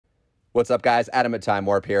What's up guys, Adam at Time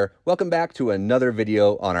Warp here. Welcome back to another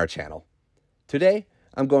video on our channel. Today,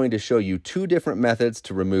 I'm going to show you two different methods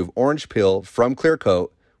to remove orange peel from Clearcoat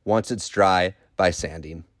once it's dry by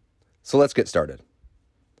sanding. So let's get started.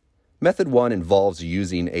 Method 1 involves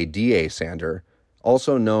using a DA sander,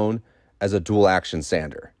 also known as a dual action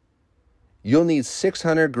sander. You'll need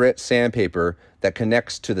 600 grit sandpaper that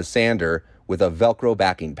connects to the sander with a Velcro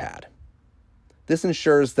backing pad. This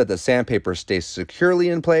ensures that the sandpaper stays securely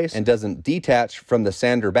in place and doesn't detach from the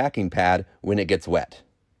sander backing pad when it gets wet.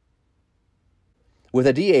 With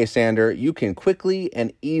a DA sander, you can quickly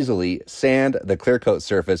and easily sand the Clearcoat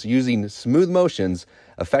surface using smooth motions,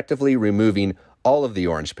 effectively removing all of the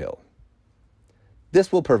orange peel.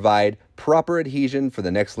 This will provide proper adhesion for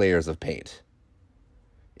the next layers of paint.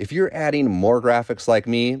 If you're adding more graphics like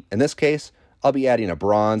me, in this case, I'll be adding a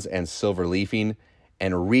bronze and silver leafing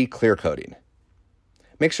and re-clear coating.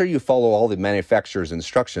 Make sure you follow all the manufacturer's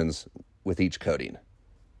instructions with each coating.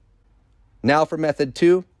 Now for method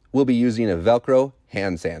 2, we'll be using a Velcro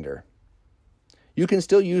hand sander. You can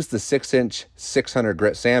still use the 6-inch 600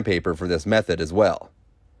 grit sandpaper for this method as well.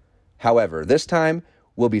 However, this time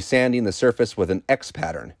we'll be sanding the surface with an X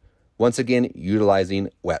pattern, once again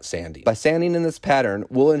utilizing wet sanding. By sanding in this pattern,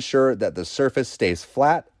 we'll ensure that the surface stays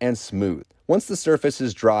flat and smooth. Once the surface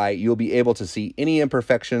is dry, you'll be able to see any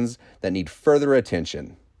imperfections that need further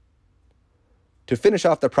attention. To finish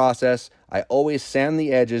off the process, I always sand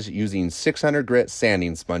the edges using 600 grit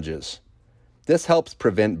sanding sponges. This helps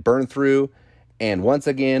prevent burn through and once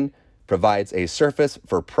again provides a surface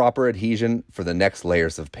for proper adhesion for the next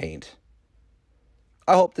layers of paint.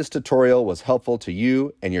 I hope this tutorial was helpful to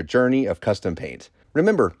you and your journey of custom paint.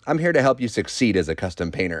 Remember, I'm here to help you succeed as a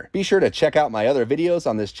custom painter. Be sure to check out my other videos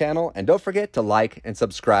on this channel and don't forget to like and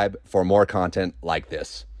subscribe for more content like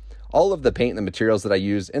this. All of the paint and the materials that I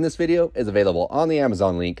use in this video is available on the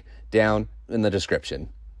Amazon link down in the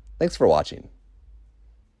description. Thanks for watching.